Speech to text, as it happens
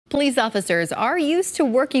Police officers are used to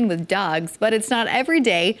working with dogs, but it's not every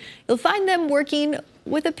day you'll find them working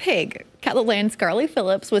with a pig. Kettleland's Carly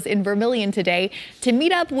Phillips was in Vermillion today to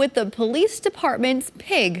meet up with the police department's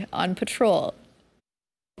pig on patrol.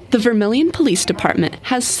 The Vermillion Police Department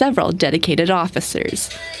has several dedicated officers,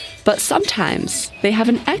 but sometimes they have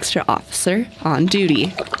an extra officer on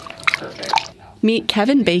duty. Meet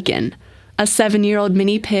Kevin Bacon, a 7-year-old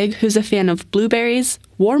mini pig who's a fan of blueberries,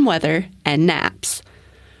 warm weather, and naps.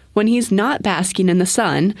 When he's not basking in the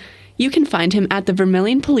sun, you can find him at the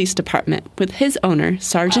Vermillion Police Department with his owner,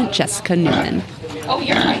 Sergeant Jessica Newman. Oh,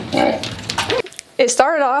 you're right. It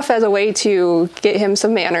started off as a way to get him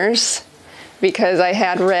some manners, because I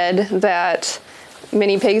had read that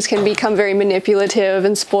mini pigs can become very manipulative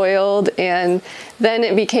and spoiled, and then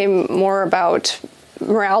it became more about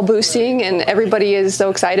morale boosting, and everybody is so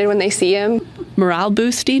excited when they see him. Morale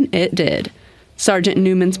boosting it did. Sergeant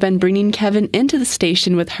Newman's been bringing Kevin into the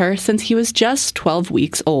station with her since he was just 12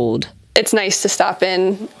 weeks old. It's nice to stop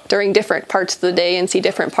in during different parts of the day and see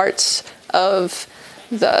different parts of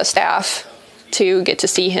the staff to get to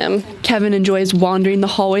see him. Kevin enjoys wandering the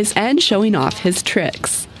hallways and showing off his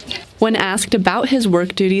tricks. When asked about his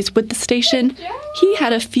work duties with the station, he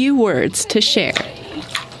had a few words to share.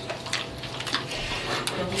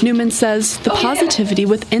 Newman says the positivity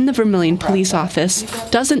within the Vermillion Police Office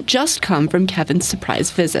doesn't just come from Kevin's surprise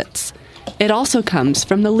visits. It also comes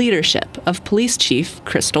from the leadership of Police Chief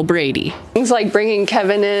Crystal Brady. Things like bringing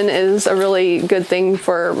Kevin in is a really good thing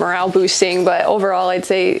for morale boosting, but overall I'd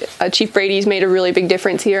say Chief Brady's made a really big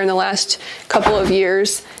difference here in the last couple of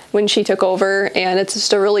years when she took over, and it's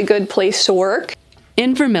just a really good place to work.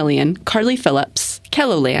 In Vermillion, Carly Phillips,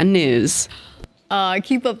 Kettleland News.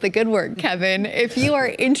 Keep up the good work, Kevin. If you are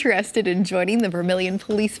interested in joining the Vermillion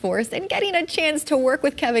Police Force and getting a chance to work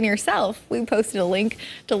with Kevin yourself, we posted a link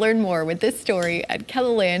to learn more with this story at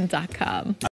kettleland.com.